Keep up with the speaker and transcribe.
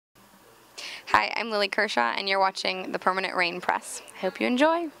Hi, I'm Lily Kershaw, and you're watching The Permanent Rain Press. I hope you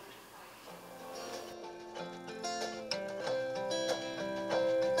enjoy.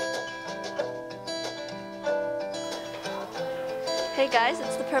 Hey guys,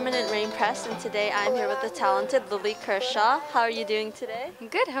 it's the Permanent Rain Press, and today I'm here with the talented Lily Kershaw. How are you doing today? I'm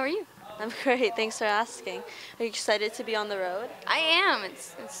good, how are you? I'm great, thanks for asking. Are you excited to be on the road? I am.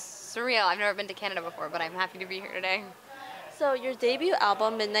 It's surreal. I've never been to Canada before, but I'm happy to be here today. So your debut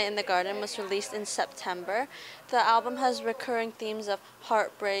album, Midnight in the Garden, was released in September. The album has recurring themes of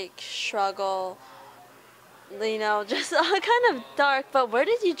heartbreak, struggle, just all kind of dark, but where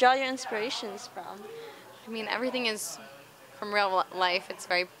did you draw your inspirations from? I mean, everything is from real life. It's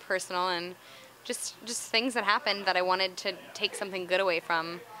very personal and just things that happened that I wanted to take something good away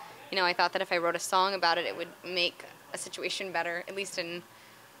from. I thought that if I wrote a song about it, it would make a situation better, at least in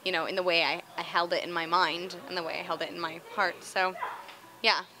the way I held it in my mind and the way I held it in my heart. So,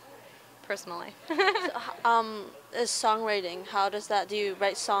 yeah, personal life. Is songwriting, how does that, do you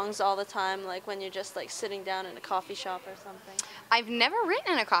write songs all the time, like when you're just like sitting down in a coffee shop or something? I've never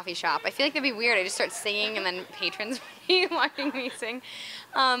written in a coffee shop. I feel like that'd be weird. I just start singing and then patrons would be watching me sing.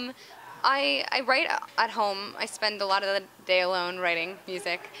 I write at home. I spend a lot of the day alone writing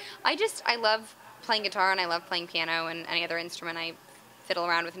music. I love playing guitar and I love playing piano and any other instrument I fiddle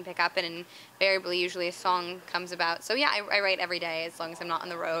around with and pick up, and invariably usually a song comes about. So yeah, I write every day as long as I'm not on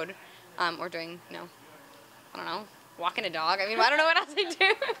the road or doing, I don't know, walking a dog. I mean, I don't know what else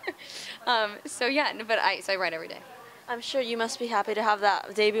I do. So yeah, but I write every day. I'm sure you must be happy to have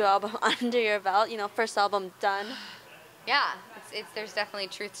that debut album under your belt, first album done. Yeah, there's definitely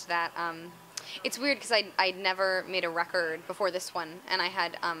truth to that. It's weird because I'd never made a record before this one, and I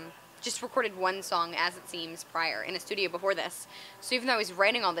had just recorded one song, As It Seems, prior in a studio before this. So even though I was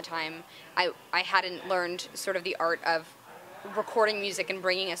writing all the time, I hadn't learned sort of the art of recording music and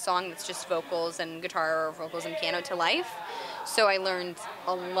bringing a song that's just vocals and guitar or vocals and piano to life. So I learned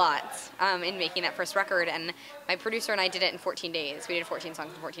a lot in making that first record, and my producer and I did it in 14 days. We did 14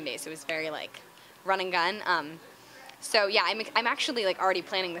 songs in 14 days, so it was very like run and gun. So yeah, I'm actually like already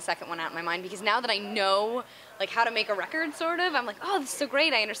planning the second one out in my mind, because now that I know like how to make a record, sort of, I'm like, oh, this is so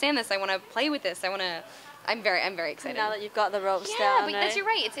great. I understand this. I want to play with this. I'm very excited. Now that you've got the ropes Yeah, down, but right? you're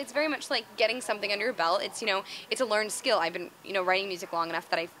right. It's very much like getting something under your belt. It's it's a learned skill. I've been writing music long enough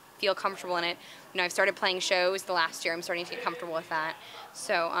that I feel comfortable in it. I've started playing shows the last year. I'm starting to get comfortable with that.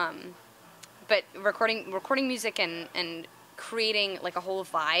 So, but recording music and creating like a whole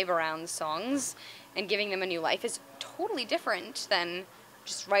vibe around songs and giving them a new life is totally different than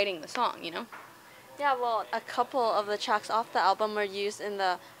just writing the song. Yeah, well, a couple of the tracks off the album were used in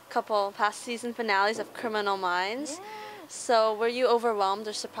the couple past season finales of Criminal Minds. Yeah. So were you overwhelmed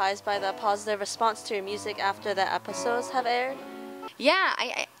or surprised by the positive response to your music after the episodes have aired? Yeah,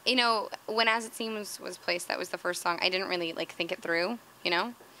 I when As It Seems was placed, that was the first song. I didn't really like think it through,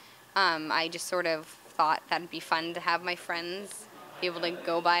 I just sort of thought that'd be fun to have my friends be able to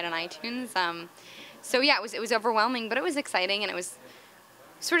go buy it on iTunes. So yeah, it was overwhelming, but it was exciting, and it was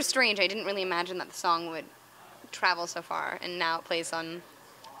sort of strange. I didn't really imagine that the song would travel so far, and now it plays on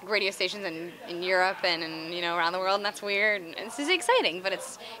radio stations in Europe and around the world, and that's weird. And it's exciting, but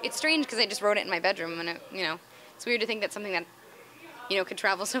it's strange because I just wrote it in my bedroom, and it's weird to think that something that could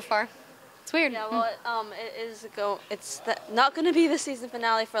travel so far. It's weird. Yeah, well, it's not going to be the season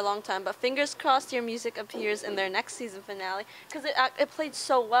finale for a long time, but fingers crossed your music appears in their next season finale, because it played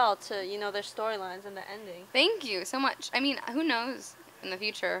so well to their storylines and the ending. Thank you so much. I mean, who knows in the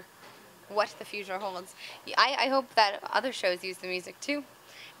future what the future holds. I hope that other shows use the music too.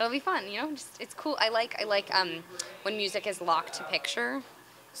 It'll be fun, it's cool. I like when music is locked to picture.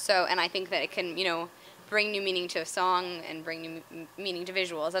 So, and I think that it can, bring new meaning to a song and bring new meaning to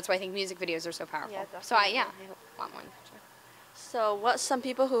visuals. That's why I think music videos are so powerful. Yeah, so I want one. Sure. So what some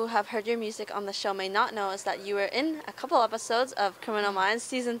people who have heard your music on the show may not know is that you were in a couple episodes of Criminal Minds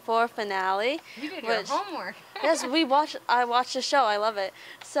season 4 finale. You did your homework. Yes, I watched the show. I love it.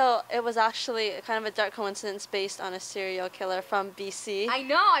 So it was actually kind of a dark coincidence based on a serial killer from BC. I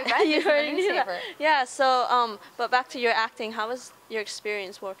know. I read this in the newspaper. Yeah. So, but back to your acting. How was your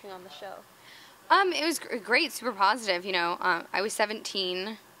experience working on the show? It was great, super positive. I was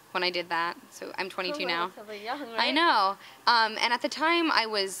 17 when I did that, so I'm 22 now. Young, right? I know. And at the time,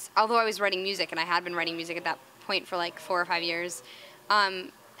 although I was writing music, and I had been writing music at that point for like 4 or 5 years,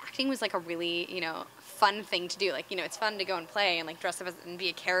 acting was like a really, fun thing to do. Like, it's fun to go and play and like dress up and be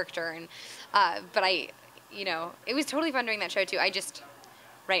a character. And but it was totally fun doing that show too.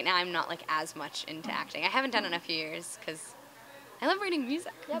 Right now, I'm not like as much into acting. I haven't done it in a few years because I love reading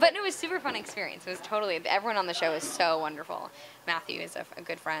music. Yeah, but it was a super fun experience. It was totally, everyone on the show is so wonderful. Matthew is a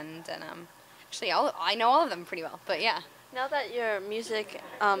good friend, and Actually, I know all of them pretty well, but yeah. Now that your music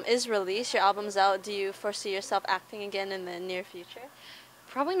is released, your album's out, do you foresee yourself acting again in the near future?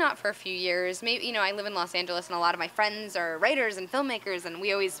 Probably not for a few years. Maybe, you know, I live in Los Angeles, and a lot of my friends are writers and filmmakers, and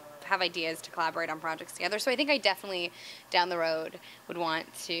we always have ideas to collaborate on projects together. So I think I definitely, down the road, would want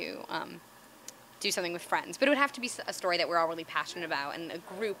to do something with friends. But it would have to be a story that we're all really passionate about, and a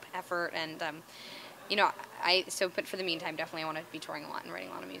group effort, and, you know, but for the meantime, definitely I want to be touring a lot and writing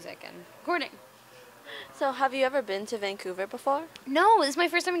a lot of music and recording. So have you ever been to Vancouver before? No, this is my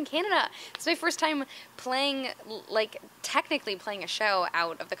first time in Canada. It's my first time playing, like, technically playing a show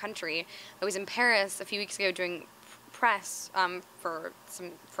out of the country. I was in Paris a few weeks ago doing press for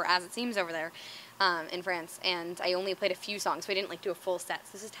As It Seems over there in France, and I only played a few songs, so I didn't, like, do a full set.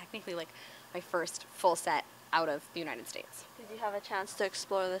 So this is technically, like, my first full set out of the United States. Did you have a chance to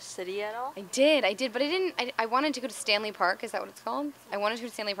explore the city at all? I did, but I didn't, I wanted to go to Stanley Park, is that what it's called? I wanted to go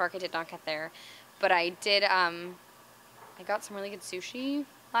to Stanley Park, I did not get there. But I did, I got some really good sushi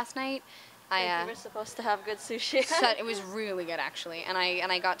last night. Vancouver's supposed to have good sushi. It was really good, actually. And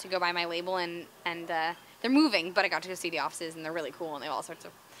I got to go by my label, and they're moving, but I got to go see the offices, and they're really cool, and they have all sorts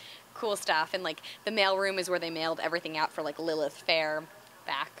of cool stuff. And, like, the mail room is where they mailed everything out for, like, Lilith Fair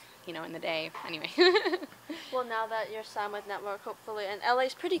back, you know, in the day. Anyway. Well, now that you're signed with Network, hopefully, and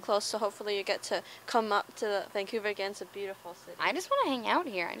LA's pretty close, so hopefully you get to come up to Vancouver again. It's a beautiful city. I just want to hang out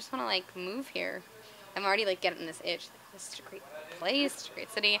here. I just want to, like, move here. I'm already, like, getting this itch. This is such a great place, such a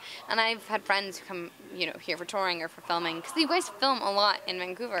great city. And I've had friends who come, you know, here for touring or for filming, because you guys film a lot in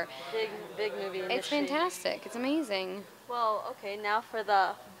Vancouver. Big movie industry. It's fantastic. It's amazing. Well, okay, now for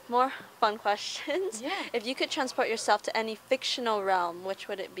the more fun questions. Yeah. If you could transport yourself to any fictional realm, which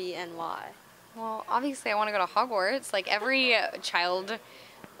would it be and why? Well, obviously I want to go to Hogwarts. Like every child,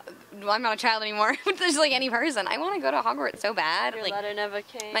 well, I'm not a child anymore, but there's like any person. I want to go to Hogwarts so bad. Your like, letter never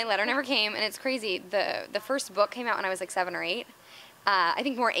came. My letter never came, and it's crazy. The first book came out when I was like 7 or 8. I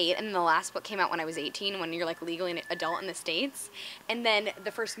think more 8, and then the last book came out when I was 18, when you're like legally an adult in the States. And then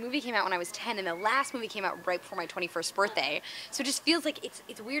the first movie came out when I was 10, and the last movie came out right before my 21st birthday. So it just feels like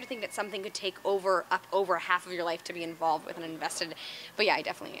it's weird to think that something could take over half of your life to be involved with and invested. But yeah,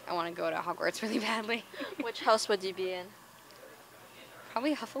 I want to go to Hogwarts really badly. Which house would you be in?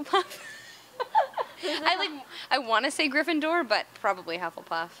 Probably Hufflepuff. I want to say Gryffindor, but probably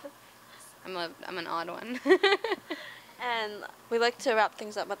Hufflepuff. I'm an odd one. And we like to wrap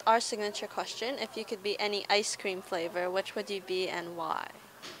things up with our signature question. If you could be any ice cream flavor, which would you be and why?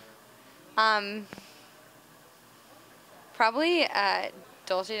 Probably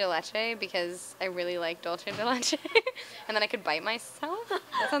dulce de leche, because I really like dulce de leche. And then I could bite myself.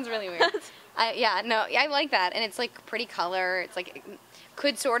 That sounds really weird. I like that. And it's like pretty color. It's like,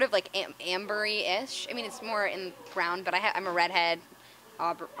 could sort of like ambery-ish. I mean, it's more in brown, but I'm a redhead.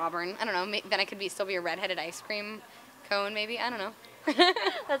 Auburn. I don't know. Then I could still be a redheaded ice cream cone, maybe. I don't know.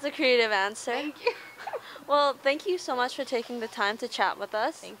 That's a creative answer. Thank you. Well, thank you so much for taking the time to chat with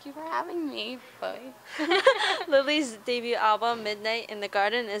us. Thank you for having me, Chloe. Lily's debut album, Midnight in the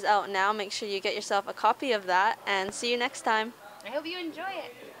Garden, is out now. Make sure you get yourself a copy of that, and see you next time. I hope you enjoy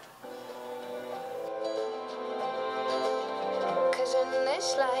it. 'Cause in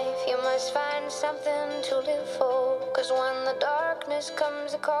this life you must find something to live for. 'Cause when the darkness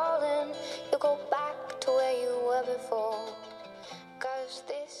comes a-calling, you'll go back to where you were before. 'Cause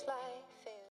this life